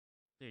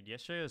Dude,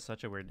 yesterday was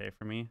such a weird day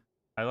for me.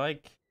 I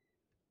like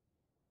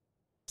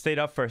stayed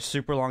up for a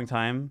super long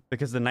time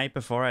because the night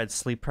before I had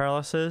sleep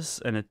paralysis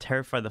and it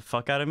terrified the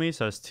fuck out of me,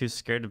 so I was too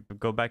scared to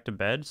go back to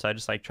bed. So I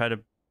just like try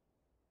to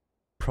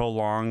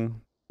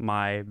prolong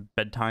my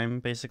bedtime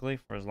basically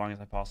for as long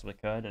as I possibly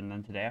could. And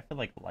then today I feel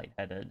like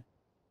lightheaded.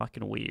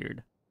 Fucking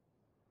weird.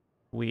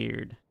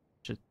 Weird.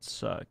 Shit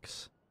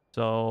sucks.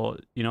 So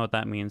you know what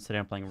that means. Today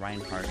I'm playing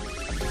Reinhardt.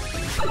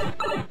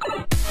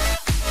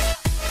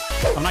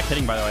 I'm not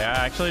kidding, by the way.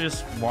 I actually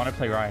just want to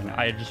play Ryan.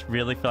 I just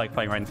really feel like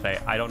playing Ryan today.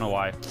 I don't know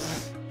why.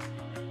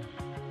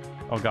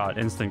 Oh god,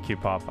 instant Q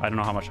pop. I don't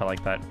know how much I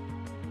like that.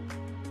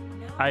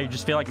 I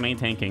just feel like main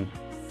tanking.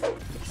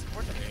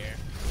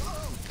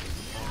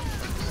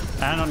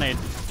 I don't know, Nate.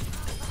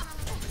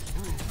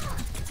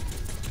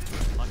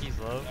 Monkey's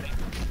low.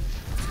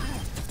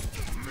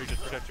 We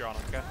just protect your honor,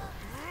 okay?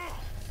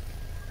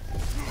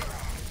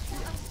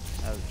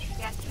 Ouch.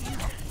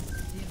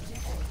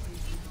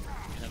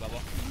 In the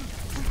bubble.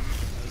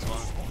 There's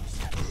one.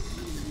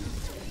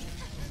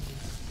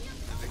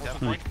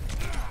 Careful,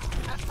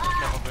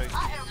 big.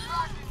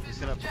 He's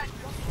gonna.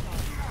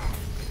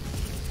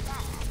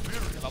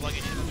 Bubble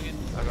again,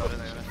 I got it,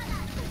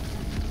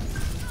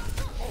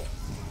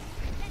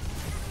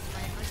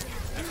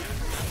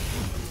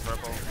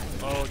 Purple.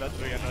 Oh, that's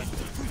really annoying.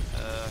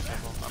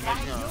 Careful. I'm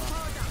making a...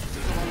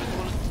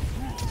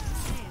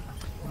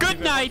 Good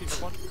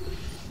night!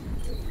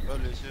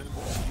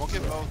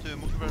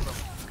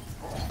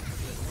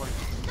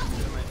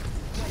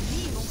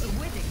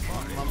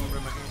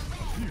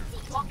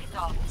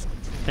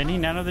 Didn't he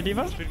nano the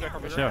Diva?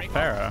 Sure,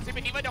 Farah.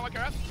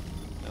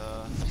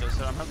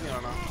 I'm helping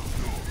her now.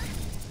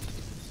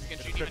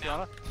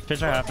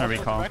 Pitcher half no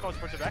recall.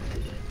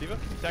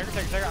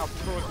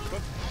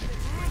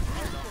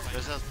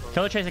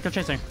 Killer chasing, kill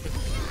chasing.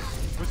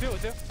 Let's do.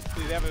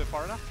 Do they have a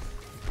far enough?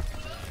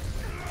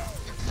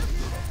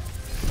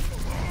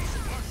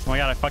 Oh my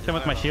god, I fucked him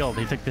with my shield.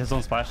 He took his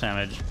own splash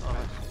damage.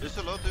 You're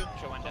so low, dude.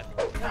 Show one dead.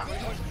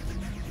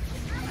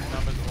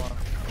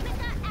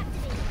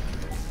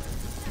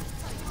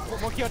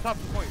 One key on top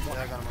of the point. Yeah,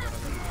 I got him.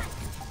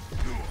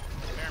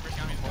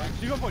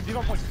 Devo point.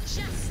 Devo point.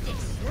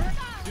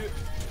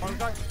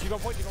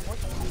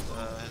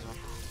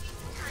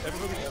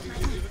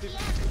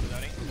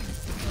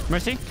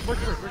 Mercy?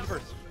 Mercy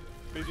first.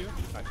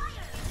 Nice.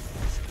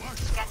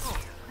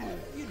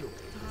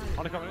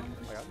 On the coming in.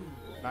 I got it.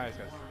 Nice,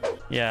 guys.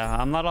 Yeah,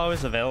 I'm not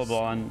always available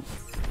on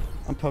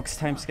Poke's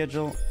time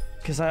schedule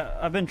because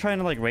I've been trying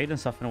to like raid and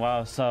stuff in a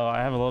while, so I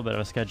have a little bit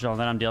of a schedule, and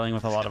then I'm dealing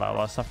with a lot of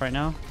outlaw stuff right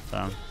now.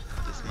 So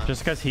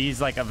just because he's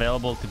like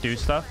available to do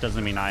stuff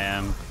doesn't mean I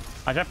am.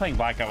 I tried playing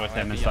Blackout with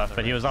him and stuff,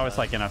 but he was always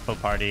like in a full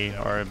party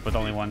or with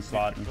only one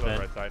slot and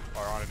shit.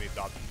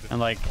 And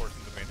like,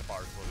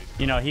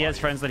 you know, he has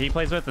friends that he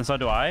plays with, and so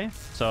do I.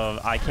 So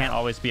I can't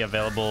always be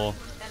available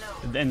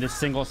in this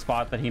single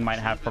spot that he might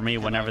have for me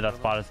whenever that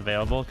spot is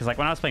available. Because like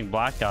when I was playing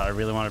Blackout, I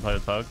really wanted to play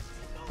with Poke,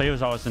 but he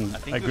was always in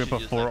a group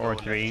of 4 or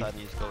 3.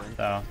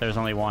 So there's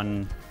only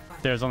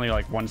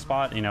like one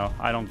spot. You know,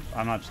 I'm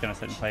not just gonna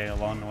sit and play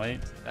alone and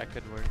wait. That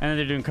could work. And then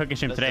they're doing cooking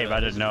stream today, but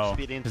I didn't know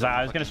because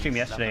I was gonna stream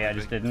yesterday. I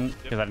just didn't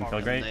because I didn't feel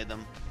great.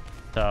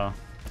 So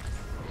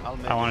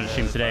I wanted to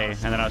stream today,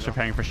 and then I was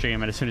preparing for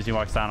stream, and as soon as he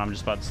walks down, I'm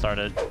just about to start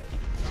it.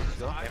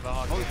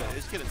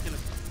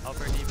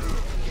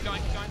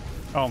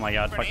 Oh my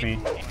god, fuck me.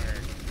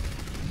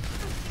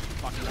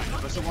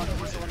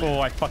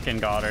 Oh, I fucking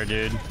got her,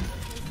 dude.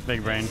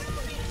 Big brain.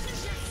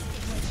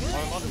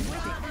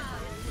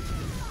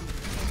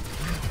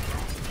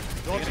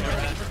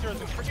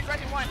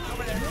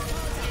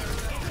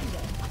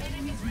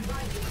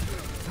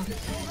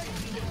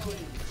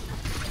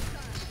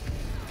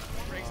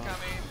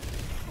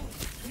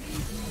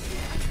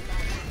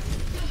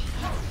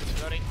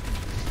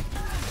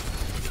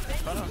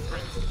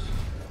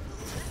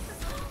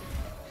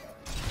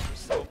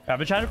 I've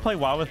been trying to play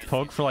WoW with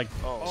Poke for like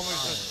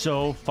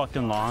so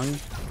fucking long.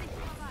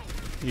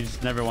 He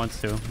just never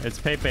wants to. It's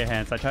Pepe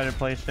hands. I try to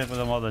play shit with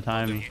him all the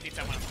time.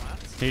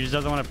 He just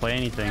doesn't want to play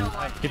anything.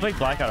 He played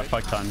Blackout a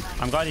fuck ton.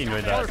 I'm glad he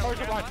enjoyed that.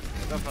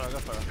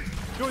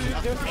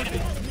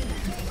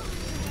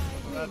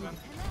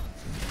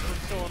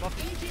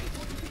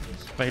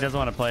 But he doesn't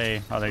want to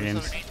play other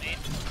games.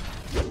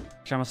 Actually,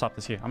 I'm gonna stop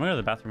this here. I'm gonna go to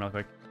the bathroom real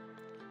quick.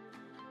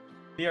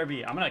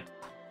 BRB, I'm gonna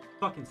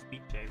fucking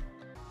speed shave.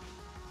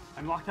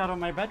 I'm locked out of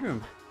my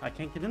bedroom. I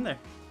can't get in there.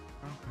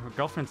 Her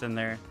girlfriend's in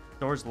there.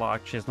 Door's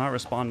locked. She's not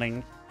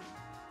responding.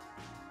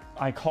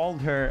 I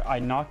called her. I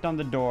knocked on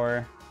the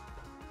door.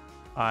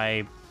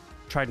 I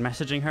tried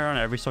messaging her on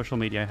every social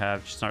media I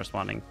have. She's not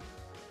responding.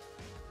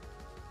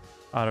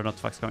 I don't know what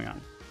the fuck's going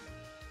on.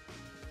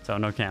 So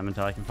no cam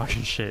until I can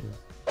fucking shit.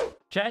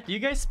 Chat, do you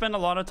guys spend a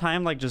lot of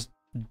time like just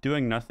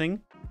doing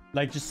nothing?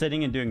 Like just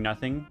sitting and doing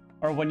nothing?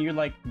 Or when you're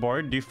like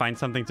bored, do you find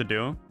something to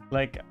do?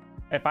 Like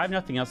if I have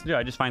nothing else to do,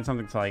 I just find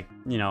something to like,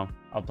 you know,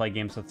 I'll play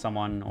games with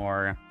someone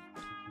or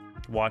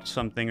watch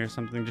something or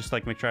something, just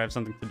like make sure I have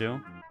something to do.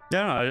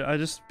 Yeah, no, I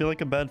just feel like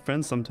a bad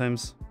friend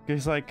sometimes.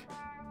 Because like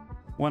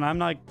when I'm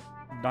not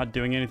not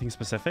doing anything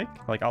specific.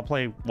 Like I'll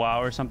play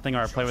WoW or something,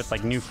 or I play with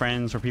like new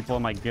friends or people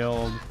in my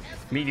guild,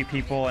 meet new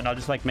people, and I'll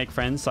just like make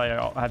friends so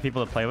I have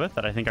people to play with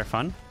that I think are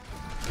fun.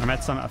 I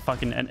met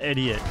an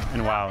idiot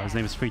in WoW. His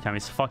name is Freetime.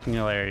 He's fucking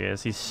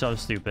hilarious. He's so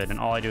stupid, and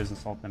all I do is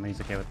insult him, and he's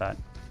okay with that.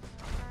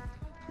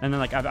 And then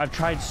like I've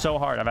tried so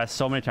hard. I've asked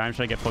so many times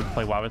should I get folk to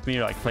play WoW with me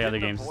or like play other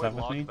games and stuff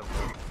with me.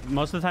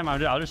 Most of the time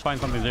I'll just find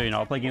something to do. You know,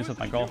 I'll play games with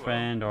my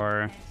girlfriend,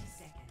 or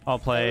I'll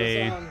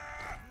play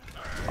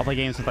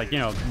games with like, you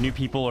know, new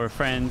people or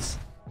friends.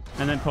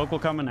 And then Poke will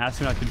come and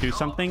ask me like to do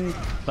something.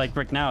 Like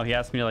Rick now, he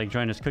asked me to like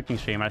join his cooking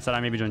stream. And I said I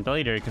maybe join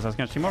later because I was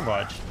gonna stream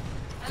Overwatch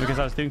because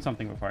I was doing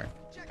something before.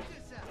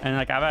 And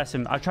like I've asked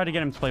him, I've tried to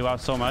get him to play WoW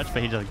so much,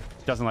 but he just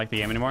doesn't like the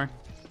game anymore,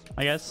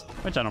 I guess,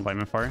 which I don't blame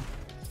him for.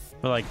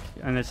 But like,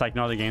 and it's like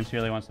no other games he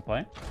really wants to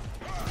play.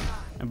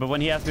 But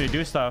when he asks me to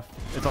do stuff,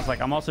 it's also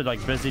like I'm also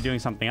like busy doing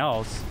something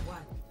else,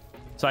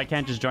 so I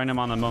can't just join him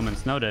on a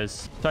moment's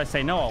notice. So I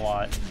say no a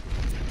lot.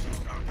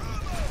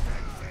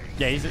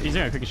 Yeah, he's doing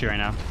a cookie shoot right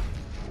now.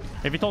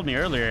 If he told me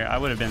earlier, I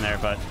would have been there,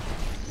 but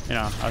you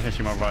know, I was gonna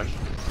stream Overwatch.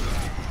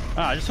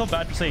 I just feel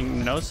bad for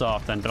saying no so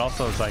often, but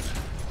also it's like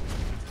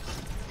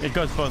it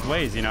goes both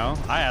ways, you know.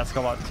 I ask a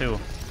lot too,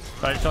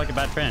 but I just feel like a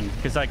bad friend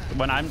because like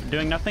when I'm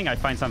doing nothing, I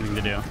find something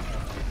to do.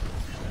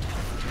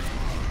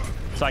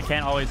 So I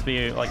can't always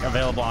be like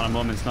available on a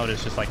moment's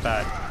notice just like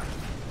that.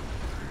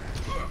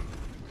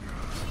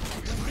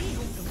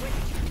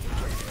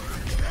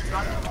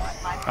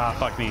 Ah,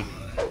 fuck me.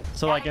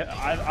 So like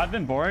I've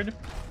been bored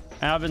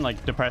and I've been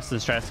like depressed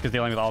and stressed because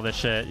dealing with all this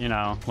shit, you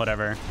know,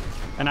 whatever.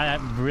 And I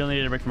really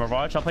need a break from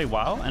Overwatch. I'll play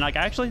WoW, and like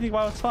I actually think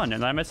WoW is fun,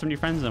 and I met some new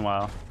friends in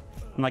WoW.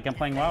 And like I'm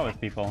playing WoW with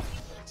people.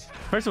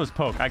 First it was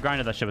Poke. I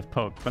grinded that shit with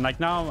Poke, but like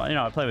now, you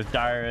know, I play with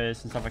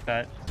Dyrus and stuff like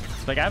that.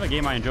 So, like I have a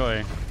game I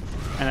enjoy,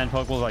 and then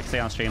Poke will like say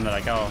on stream that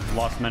like, oh,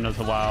 lost Mendo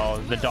to WoW.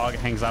 The dog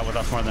hangs out with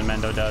us more than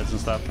Mendo does and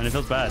stuff, and it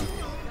feels bad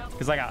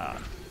because like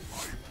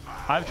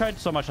I've tried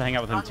so much to hang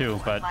out with him too,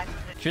 but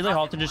it's really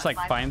hard to just like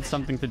find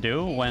something to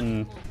do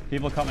when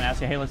people come and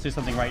ask you, hey, let's do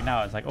something right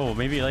now. It's like, oh,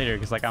 maybe later,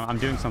 because like I'm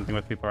doing something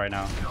with people right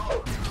now.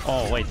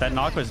 Oh wait, that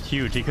knock was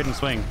huge. He couldn't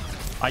swing.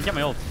 I get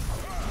my ult.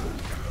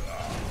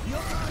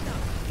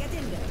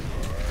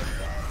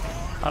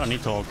 I don't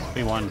need to ult.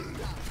 We won.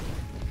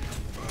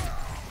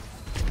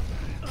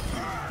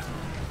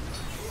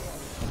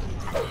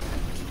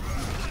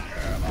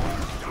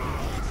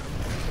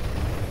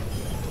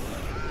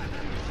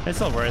 It's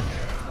still worth.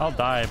 I'll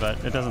die,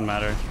 but it doesn't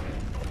matter.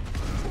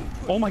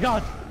 Oh my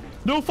god!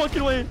 No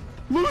fucking way!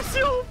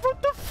 Lucio!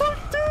 What the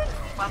fuck, dude?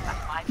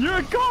 You're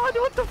a god!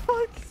 What the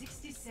fuck?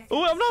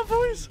 Oh, I'm not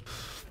voice!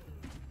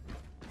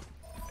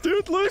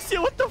 Dude,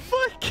 Lucio, what the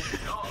fuck?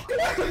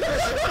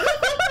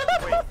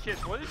 Wait,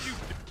 Kiss, what did you do?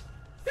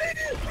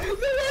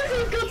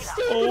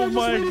 Oh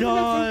my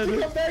god!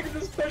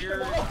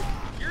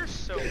 You're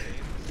so mean.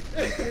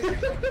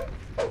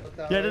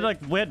 Yeah, like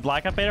we had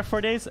blackout beta for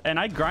 4 days, and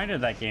I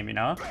grinded that game, you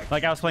know.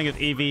 Like I was playing with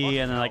Eevee,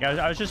 and then like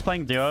I was just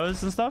playing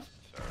duos and stuff.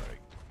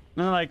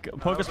 And then like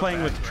Poke was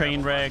playing with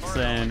Trainwrecks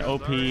and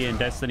OP and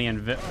Destiny and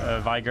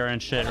Vigor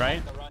and shit,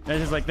 right? And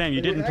it's just like, damn,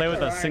 you didn't play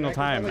with us a single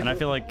time, and I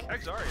feel like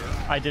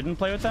I didn't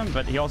play with them,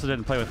 but he also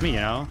didn't play with me, you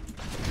know.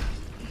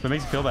 So it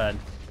makes me feel bad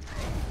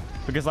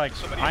because like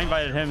I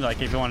invited him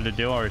like if he wanted to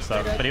duo or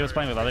stuff, but he was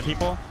playing with other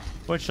people,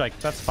 which like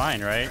that's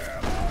fine, right?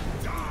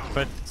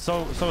 But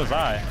so was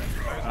I.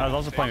 I was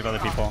also playing with other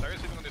people.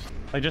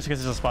 Like just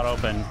because there's a spot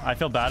open, I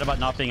feel bad about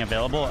not being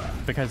available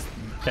because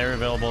they're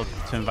available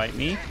to invite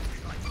me.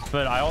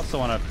 But I also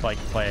want to like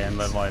play and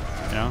live life,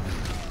 you know.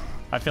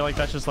 I feel like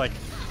that's just like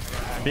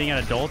being an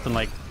adult and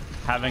like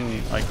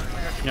having like,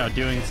 you know,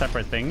 doing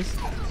separate things.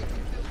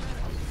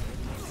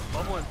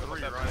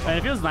 And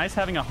it feels nice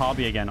having a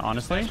hobby again,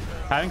 honestly.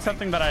 Having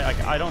something that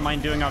I don't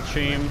mind doing off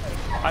stream.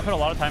 I put a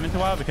lot of time into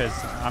WoW because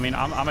I mean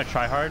I'm a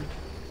tryhard.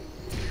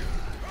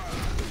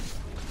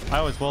 I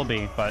always will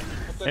be, but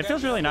it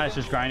feels really nice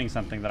just grinding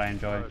something that I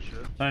enjoy.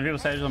 When people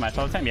schedule a match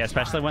all the time, yeah,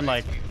 especially when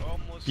like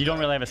you don't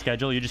really have a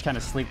schedule, you just kind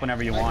of sleep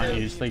whenever you want.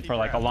 You just sleep for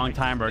like a long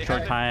time or a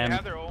short time.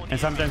 And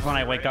sometimes when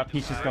I wake up,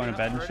 he's just going to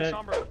bed and shit.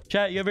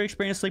 Chat, you ever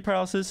experienced sleep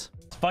paralysis?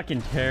 It's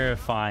fucking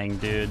terrifying,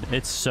 dude.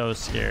 It's so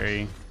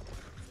scary.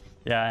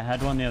 Yeah, I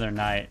had one the other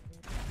night.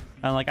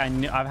 And like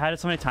I've had it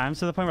so many times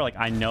to the point where like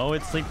I know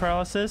it's sleep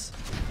paralysis.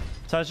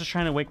 So I was just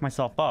trying to wake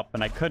myself up,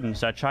 and I couldn't.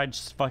 So I tried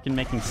just fucking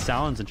making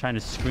sounds and trying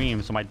to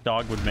scream so my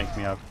dog would make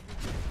me up.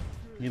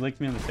 He licked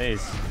me in the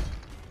face.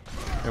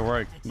 It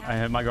worked. I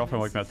had my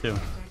girlfriend wake me up too.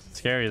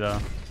 Scary though.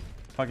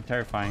 Fucking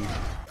terrifying.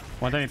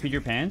 One time you peed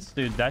your pants?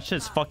 Dude, that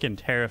shit's fucking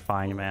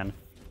terrifying, man.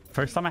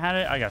 First time I had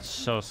it, I got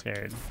so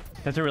scared.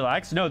 Have to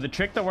relax? No, the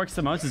trick that works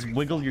the most is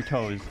wiggle your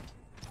toes.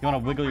 You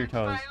want to wiggle your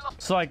toes.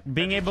 So like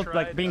being able to,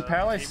 like being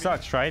paralyzed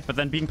sucks, right? But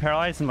then being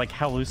paralyzed and like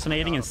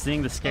hallucinating and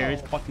seeing the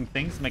scariest fucking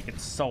things make it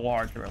so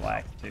hard to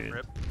relax,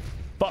 dude.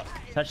 Fuck,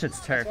 that shit's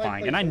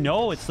terrifying. And I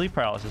know it's sleep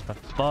paralysis, but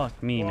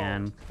fuck me,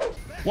 man.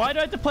 Why do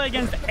I have to play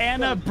against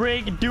Anna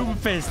Brig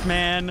Doomfist,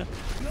 man?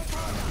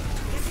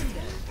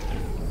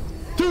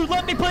 Dude,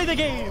 let me play the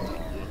game!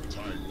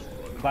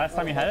 Last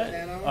time you had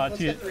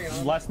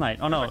it? Last night.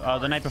 Oh no,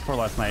 the night before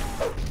last night.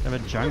 They have a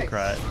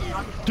Junkrat.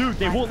 Dude,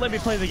 they won't let me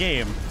play the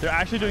game. They're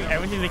actually doing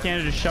everything they can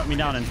to just shut me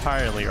down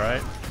entirely,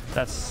 right?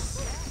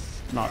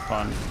 That's not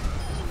fun.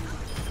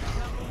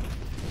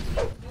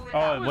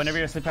 Oh, whenever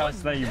you're sleep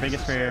paralysis, that your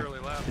biggest fear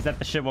is that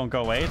the shit won't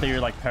go away, that you're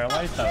like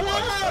paralyzed? Oh,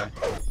 sorry.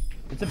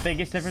 It's the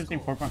biggest difference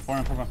between 4.4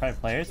 and 4.5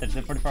 players. I just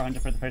did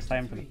 4400 for the first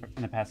time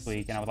in the past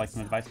week, and I would like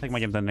some advice to take my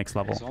game to the next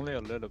level. It's only a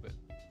little bit.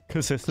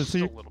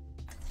 Consistency?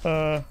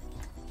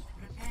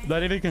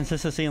 Not even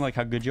consistency in like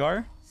how good you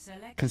are.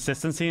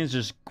 Consistency is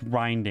just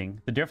grinding.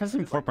 The difference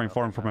between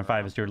 4.4 and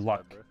 4.5 is your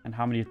luck and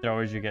how many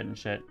throwers you get and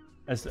shit.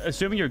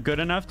 Assuming you're good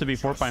enough to be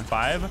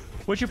 4.5,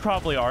 which you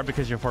probably are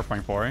because you're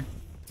 4.4.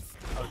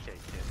 Okay.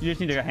 You just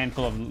need a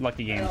handful of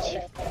lucky games.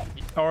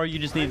 Or you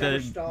just need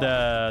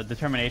the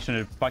determination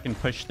to fucking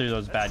push through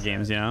those bad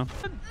games, you know?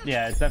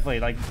 Yeah, it's definitely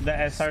like the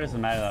SR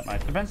doesn't matter that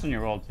much. Depends on your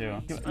role too.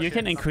 You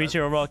can increase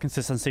your overall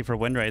consistency for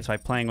win rates by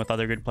playing with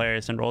other good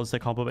players and roles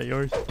that complement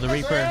yours. The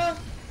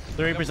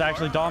Reaper's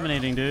actually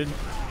dominating, dude.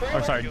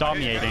 Or sorry,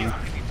 dominating.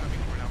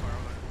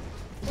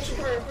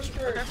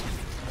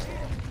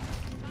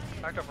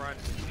 Back up, Ryan.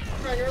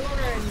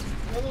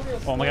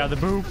 Oh my god, the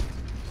boop.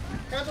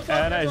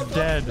 Anna is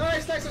dead.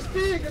 Nice, let's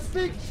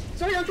speak.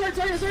 Sorry, I'm trying.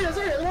 Sorry.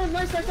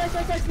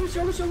 Nice.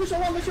 Lucio, one.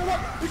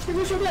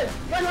 Lucio blade.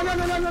 Right.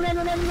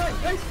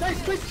 Nice.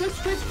 Trace.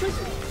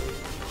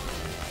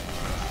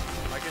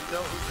 I can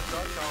tell who's the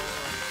shot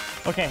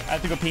caller. Okay, I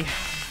have to go pee.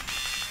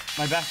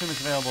 My bathroom is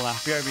available now.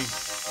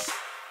 BRB.